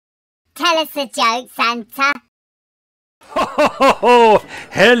Tell us a joke, Santa. Ho, ho, ho, ho.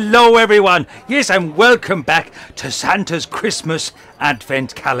 Hello everyone. Yes, and welcome back to Santa's Christmas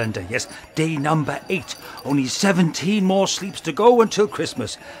Advent Calendar. Yes, day number 8. Only 17 more sleeps to go until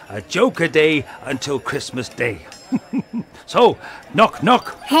Christmas. A joke a day until Christmas Day. So, knock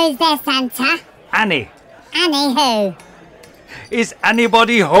knock. Who's there, Santa? Annie. Annie who? Is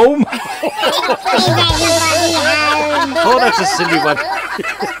anybody home? Is anybody home? Oh, that's a silly one.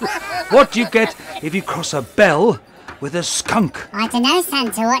 What do you get if you cross a bell with a skunk? I don't know,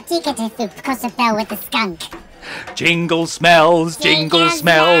 Santa. What do you get if you cross a bell with a skunk? Jingle smells, jingle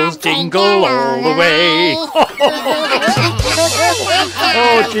smells, jingle all the way.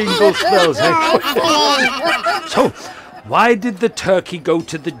 Oh, jingle smells, eh? So, why did the turkey go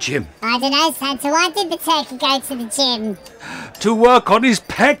to the gym? I don't know, Santa. Why did the turkey go to the gym? To work on his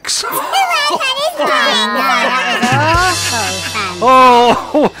pecs.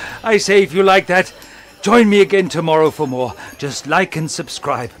 Oh, I say, if you like that, join me again tomorrow for more. Just like and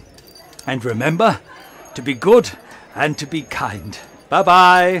subscribe. And remember to be good and to be kind.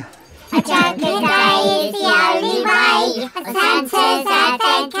 Bye-bye. A joke a day is the only way. Santa's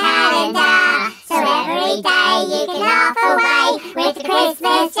Advent Calendar. So every day you can laugh away with the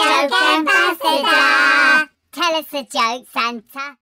Christmas joke ambassador. Tell us a joke, Santa.